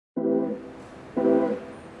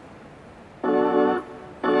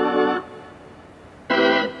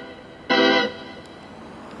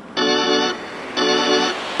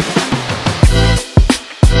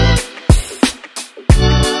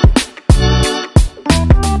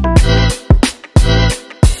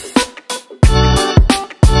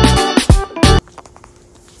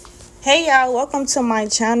Hey y'all, welcome to my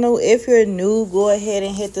channel. If you're new, go ahead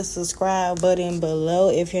and hit the subscribe button below.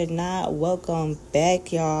 If you're not, welcome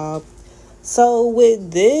back y'all. So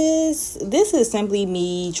with this is simply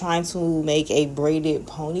me trying to make a braided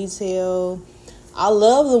ponytail. I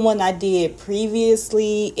love the one I did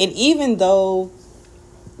previously, and even though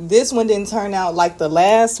this one didn't turn out like the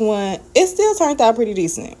last one, it still turned out pretty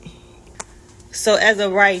decent. So as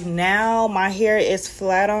of right now, my hair is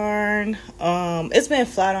flat iron. It's been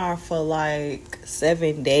flat iron for like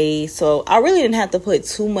 7 days. So I really didn't have to put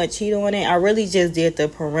too much heat on it. I really just did the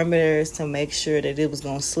perimeters to make sure that it was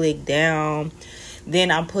gonna slick down. Then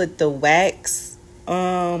I put the wax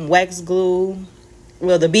glue.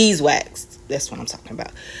 Well, the beeswax. That's what I'm talking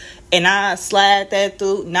about. And I slide that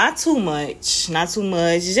through. Not too much.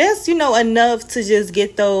 Just, enough to just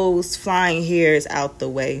get those flying hairs out the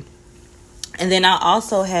way. And then I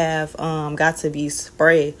also have got to be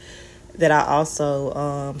spray that I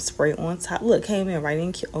also spray on top. Look, came in right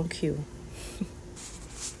in on cue.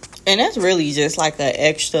 And that's really just like an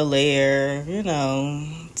extra layer,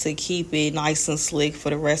 to keep it nice and slick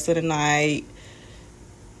for the rest of the night.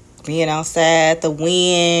 Being outside, the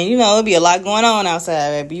wind, it'll be a lot going on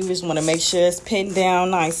outside, baby. You just want to make sure it's pinned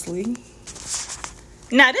down nicely.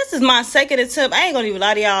 Now, this is my second attempt. I ain't gonna even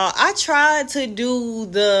lie to y'all. I tried to do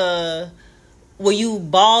the where you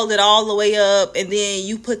ball it all the way up and then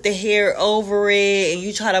you put the hair over it and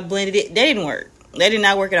you try to blend it. That didn't work. That did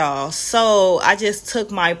not work at all. So I just took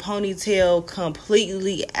my ponytail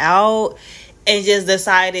completely out and just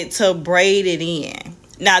decided to braid it in.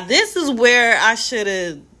 Now, this is where I should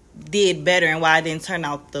have did better and why I didn't turn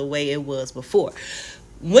out the way it was before.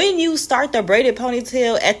 When you start the braided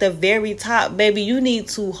ponytail at the very top, baby, you need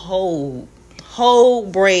to hold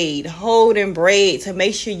and braid to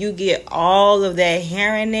make sure you get all of that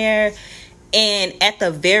hair in there. And at the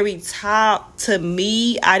very top, to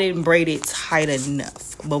me, I didn't braid it tight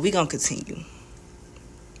enough. But we're gonna continue.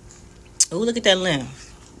 Oh, look at that length.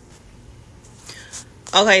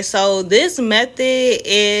 Okay, so this method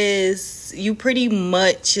is you pretty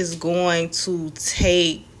much is going to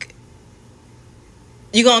take.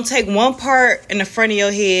 You're going to take one part in the front of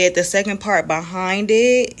your head, the second part behind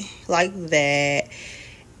it, like that.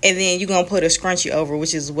 And then you're going to put a scrunchie over,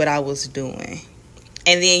 which is what I was doing.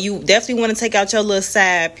 And then you definitely want to take out your little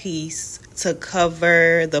side piece to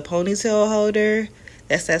cover the ponytail holder.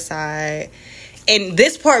 That's that side. And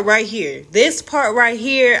this part right here,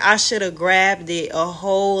 I should have grabbed it a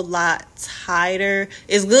whole lot tighter.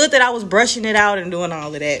 It's good that I was brushing it out and doing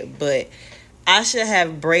all of that, but I should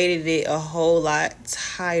have braided it a whole lot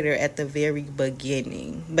tighter at the very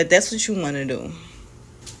beginning. But that's what you want to do.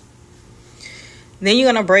 Then you're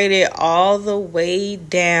going to braid it all the way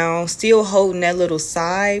down, still holding that little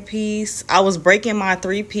side piece. I was breaking my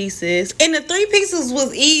 3 pieces, and the 3 pieces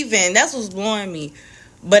was even. That's what's blowing me.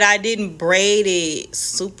 But I didn't braid it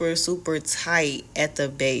super, super tight at the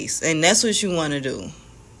base. And that's what you want to do.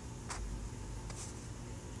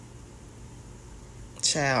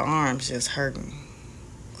 Child, arms just hurting.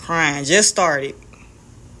 Crying. Just started.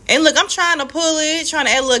 And look, I'm trying to pull it. Trying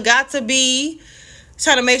to add a little got to be.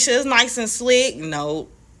 Trying to make sure it's nice and slick.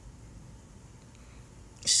 Nope.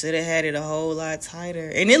 Should have had it a whole lot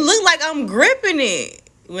tighter. And it looked like I'm gripping it.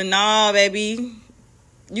 But nah, baby.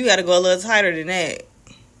 You got to go a little tighter than that.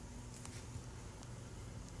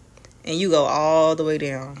 And you go all the way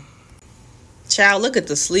down. Child, look at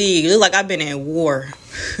the sleeve. It look like I've been in war.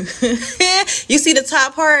 You see the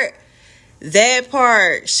top part? That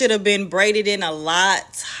part should have been braided in a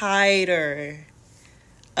lot tighter.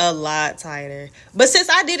 A lot tighter. But since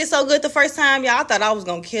I did it so good the first time, y'all, I thought I was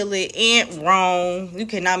going to kill it. And wrong. You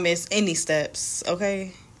cannot miss any steps,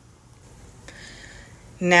 okay?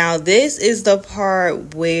 Now, this is the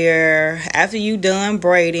part where after you done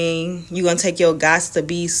braiding, you're going to take your gots to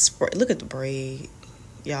be spray. Look at the braid,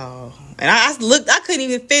 y'all. And I couldn't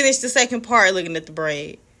even finish the second part looking at the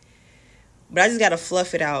braid. But I just got to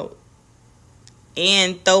fluff it out.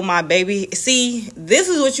 And throw my baby. See, this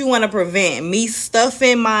is what you want to prevent. Me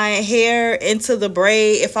stuffing my hair into the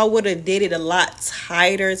braid. If I would have did it a lot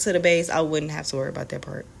tighter to the base, I wouldn't have to worry about that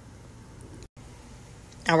part.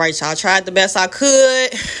 All right, y'all. Tried the best I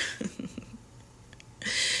could.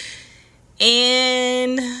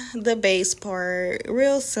 And the base part.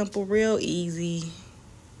 Real simple, real easy.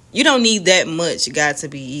 You don't need that much got to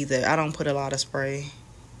be either. I don't put a lot of spray.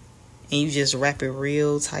 And you just wrap it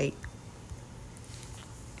real tight.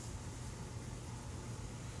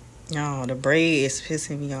 Y'all, the braid is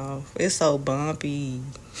pissing me off. It's so bumpy.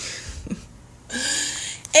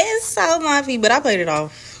 It's so bumpy, but I played it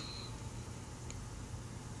off.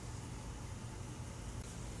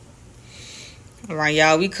 All right,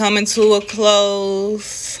 y'all, we coming to a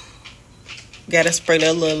close. Gotta spray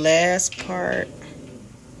that little last part.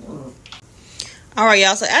 All right,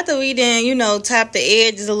 y'all, so after we done, you know, tap the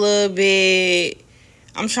edges a little bit,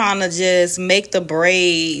 I'm trying to just make the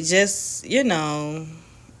braid just, you know,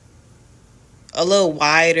 a little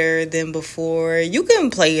wider than before. You can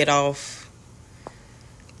play it off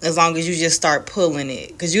as long as you just start pulling it,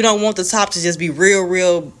 because you don't want the top to just be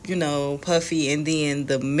real, you know, puffy, and then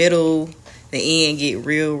the middle, the end get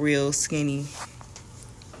real skinny.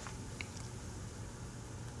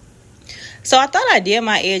 So I thought I did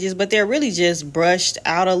my edges, but they're really just brushed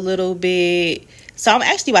out a little bit. So I'm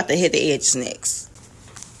actually about to hit the edges next.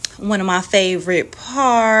 One of my favorite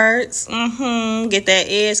parts. Get that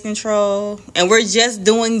edge control. And we're just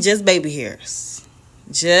doing just baby hairs.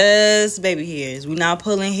 Just baby hairs. We're not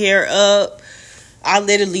pulling hair up. I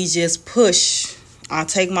literally just push. I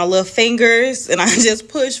take my little fingers and I just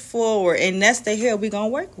push forward. And that's the hair we're going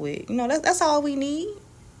to work with. You know, that's all we need.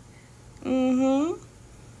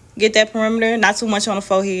 Get that perimeter. Not too much on the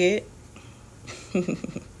forehead.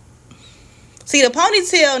 See, the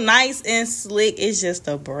ponytail nice and slick. It's just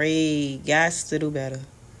a braid. Guys to do better.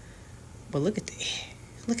 But look at the edge.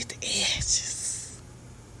 Look at the edges.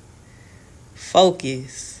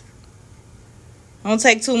 Focus. Don't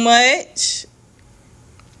take too much.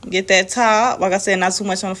 Get that top. Like I said, not too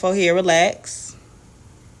much on the forehead. Relax.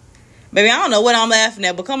 Baby, I don't know what I'm laughing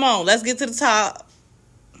at, but come on. Let's get to the top.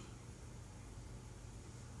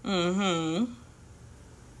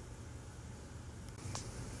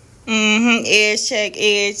 Edge check,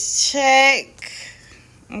 edge check.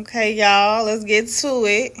 Okay, y'all, let's get to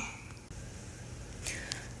it.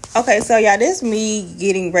 Okay, so y'all, this me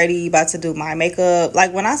getting ready, about to do my makeup.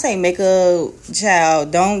 Like, when I say makeup,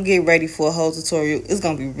 child, don't get ready for a whole tutorial. It's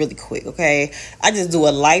gonna be really quick, okay? I just do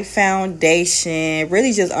a light foundation,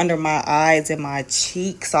 really just under my eyes and my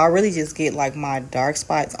cheeks. So I really just get like my dark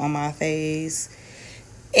spots on my face.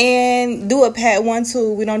 And do a pat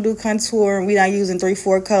 1-2. We don't do contour. We not using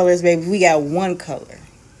 3-4 colors, baby. We got one color.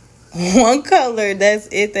 One color. That's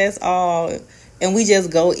it. That's all. And we just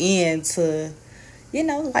go in to, you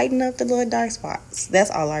know, lighten up the little dark spots. That's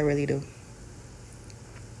all I really do.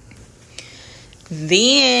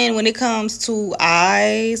 Then when it comes to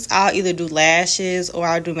eyes, I'll either do lashes or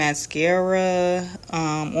I'll do mascara.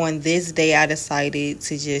 On this day, I decided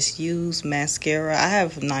to just use mascara. I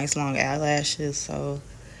have nice long eyelashes, so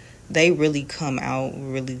they really come out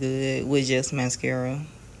really good with just mascara.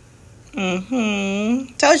 Told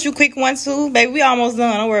you quick 1-2. Baby, we almost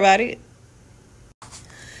done. Don't worry about it.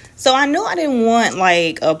 So I knew I didn't want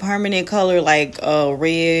like a permanent color like a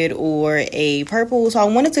red or a purple. So I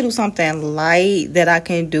wanted to do something light that I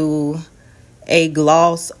can do a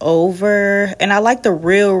gloss over. And I like the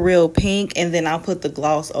real pink. And then I'll put the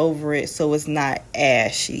gloss over it so it's not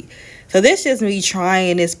ashy. So this is me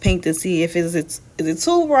trying this pink to see if is it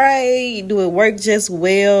too bright? Do it work just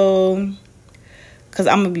well? Because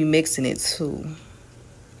I'm going to be mixing it too.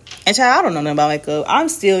 And child, I don't know nothing about makeup. I'm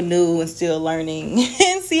still new and still learning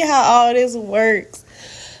and see how all this works.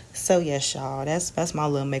 So yes, y'all, that's my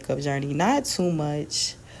little makeup journey. Not too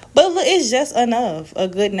much, but look, it's just enough. A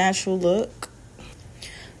good natural look.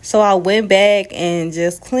 So I went back and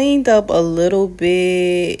just cleaned up a little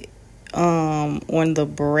bit on the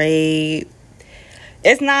braid.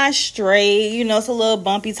 It's not straight, you know, it's a little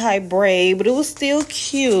bumpy type braid, but it was still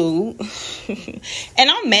cute. And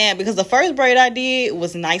I'm mad because the first braid I did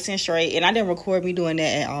was nice and straight, and I didn't record me doing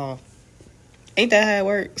that at all. Ain't that how it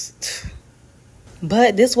works?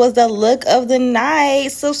 But this was the look of the night.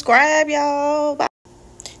 Subscribe, y'all. Bye.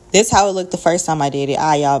 This how it looked the first time I did it. All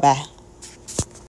right, y'all, bye.